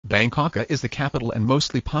Bangkok is the capital and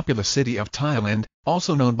mostly populous city of Thailand,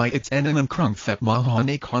 also known by its anonym Krung Thep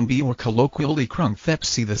Mahanakhonbi or colloquially Krung Thep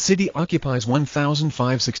C. The city occupies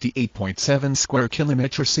 1,568.7 square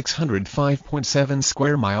kilometers 605.7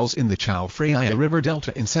 square miles in the Chao Phraya River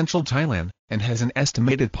Delta in central Thailand, and has an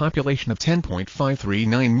estimated population of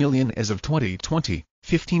 10.539 million as of 2020,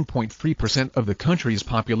 15.3% of the country's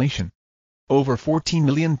population. Over 14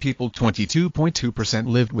 million people, 22.2%,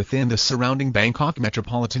 lived within the surrounding Bangkok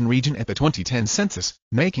metropolitan region at the 2010 census,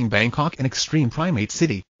 making Bangkok an extreme primate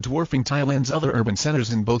city, dwarfing Thailand's other urban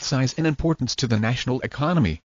centers in both size and importance to the national economy.